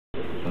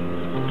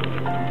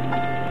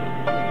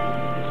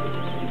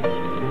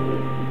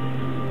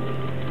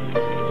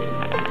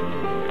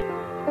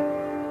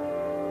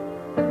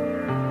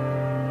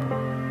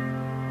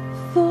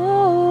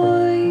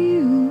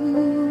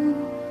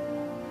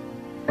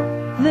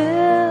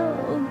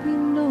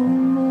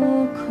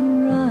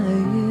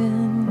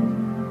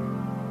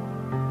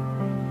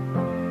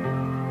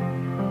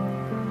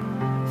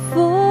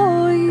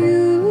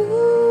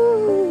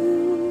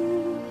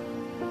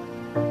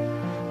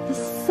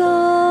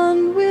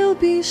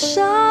be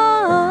shining,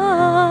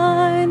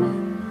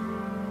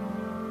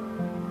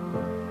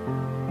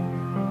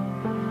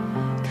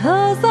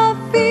 'cause I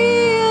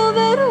feel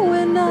that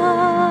when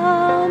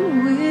I'm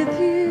with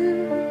you,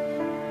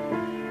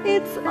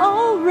 it's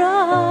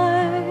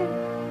alright.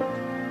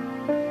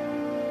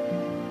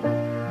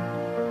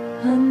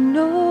 I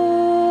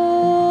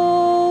know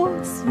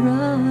it's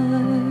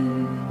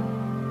right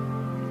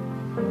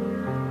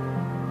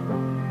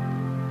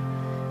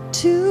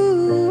to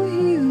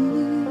you.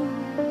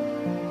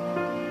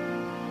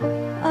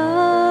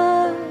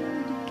 I'd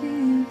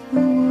give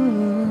the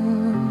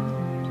world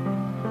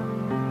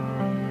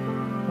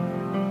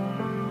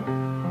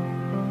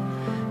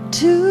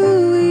to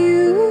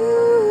you.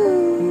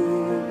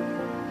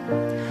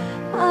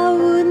 I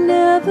would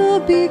never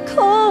be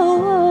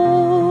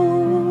cold,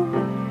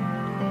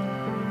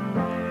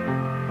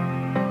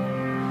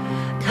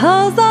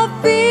 'cause I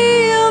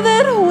feel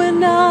that when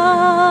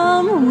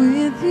I'm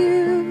with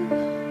you,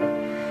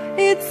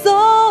 it's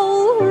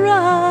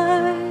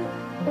alright.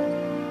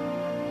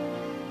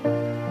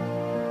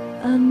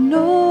 I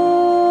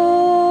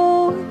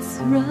know it's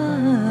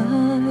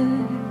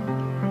right.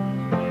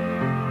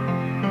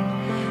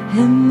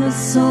 And the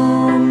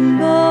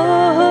songbirds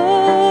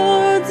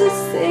are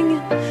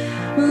singing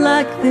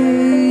like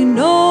they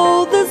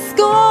know the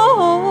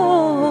score.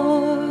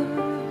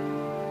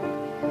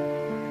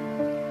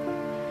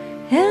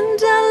 And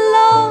I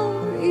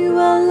love you,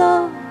 I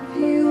love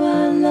you,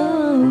 I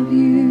love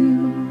you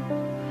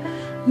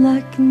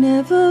like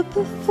never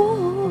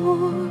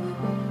before.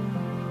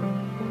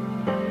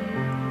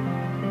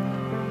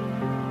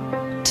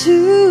 To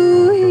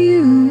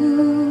you,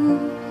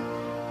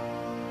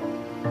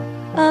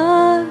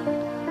 I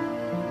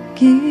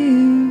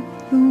give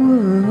the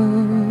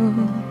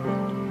world.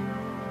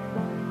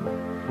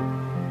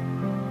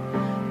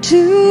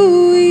 To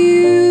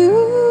you,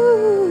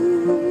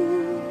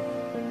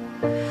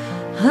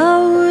 I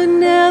would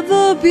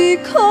never be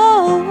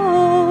cold,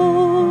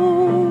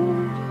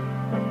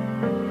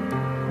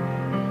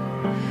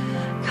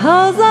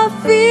 'cause I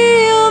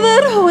feel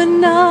that when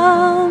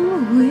I'm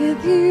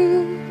with you,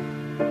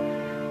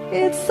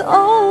 it's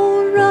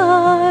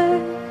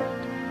alright.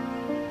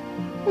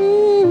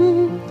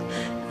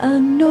 I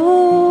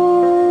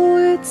know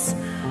it's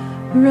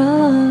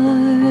right.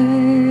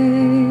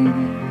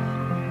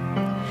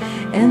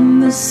 And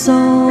the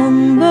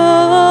songbirds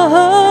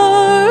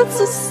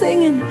are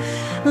singing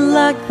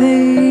like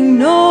they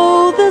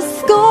know the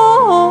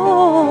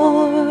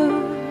score.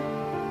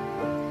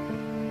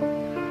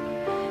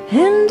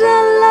 And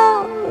I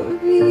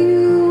love you,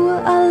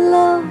 I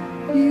love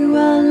you,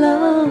 I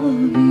love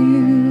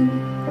you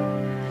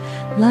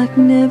like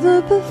never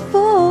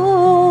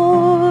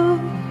before.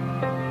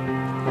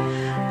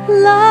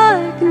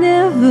 Like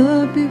never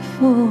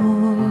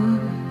before.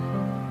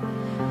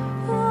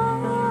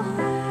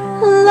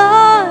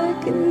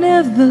 Like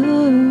never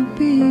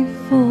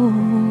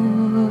before.